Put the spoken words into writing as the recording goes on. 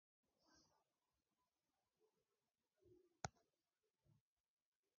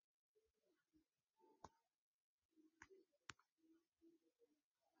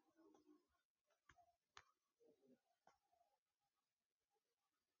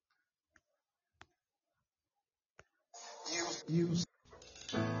If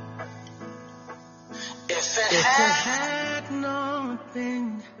it had not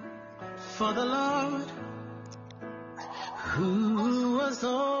been for the Lord, who was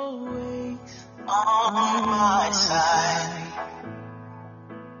always on my side,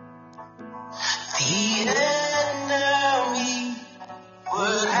 the enemy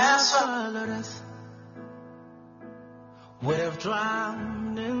would have swallowed us, would have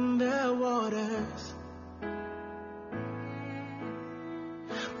drowned in the waters.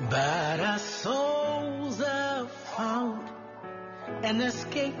 But our souls have found an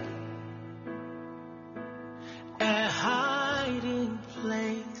escape, a hiding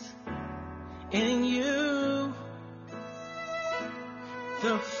place in you.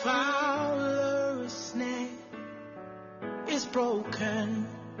 The fowler's snare is broken.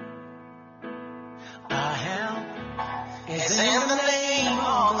 Our help is in the name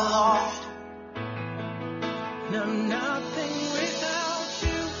of the Lord. No, nothing without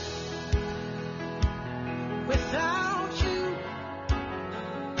you. Without you,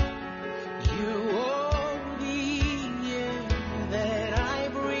 you are the air that I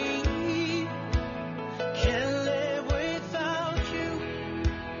breathe. Can't live without you.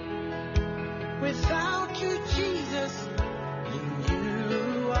 Without you, Jesus, in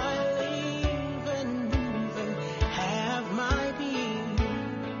you I live and move and have my being.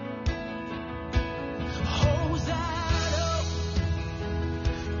 Hosanna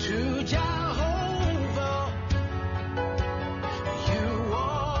to Jehovah.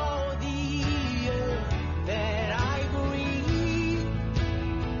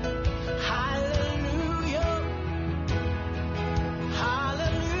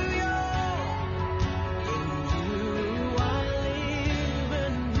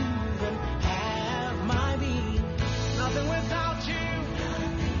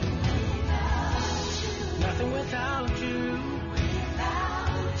 Without you,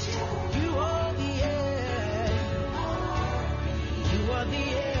 you are the air. You are the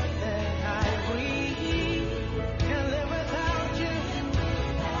air that I breathe. Can't live without you.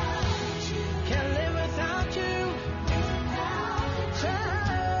 Can't live without you.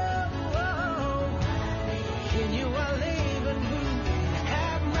 In you I live and move.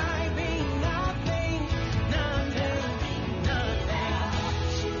 Have my being. Nothing, nothing,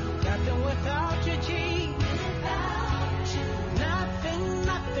 nothing. Nothing without you, Jesus.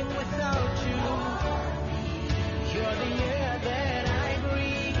 Without you, you're the air that I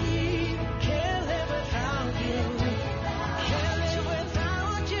breathe. Can't live without you. Can't live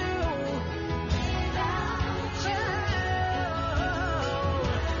without you.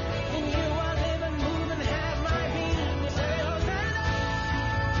 In you I live and move and have my being. You say, Hosanna,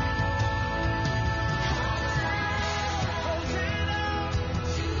 Hosanna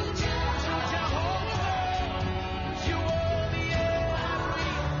to Jehovah. You are the air.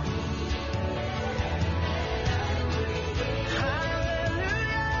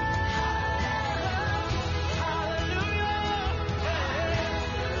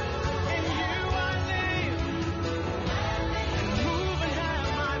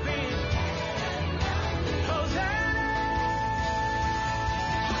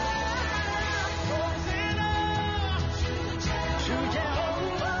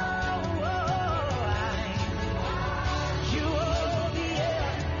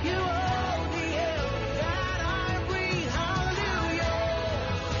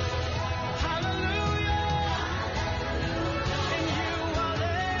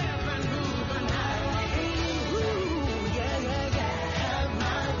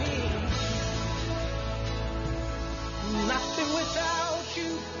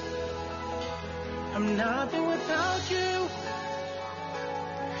 I'm nothing without you.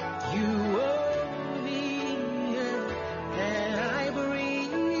 You are the air that I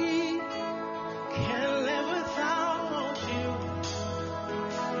breathe. Can't live without you.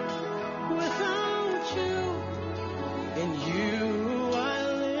 Without you, in you I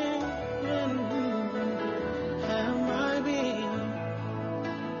live and have my being.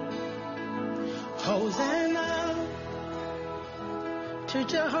 Hosanna to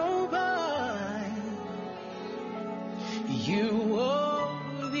Jehovah. You are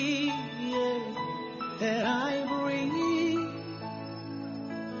the air that I breathe.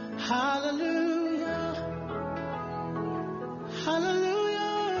 Hallelujah,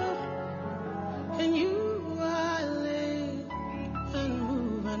 hallelujah. In you I live and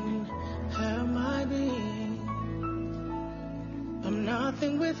move and have my being. I'm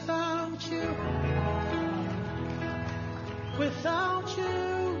nothing without you. Without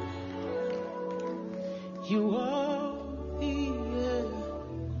you, you are the air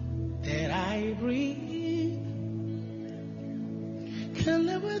that I breathe. Can't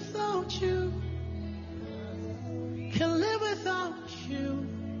live without you.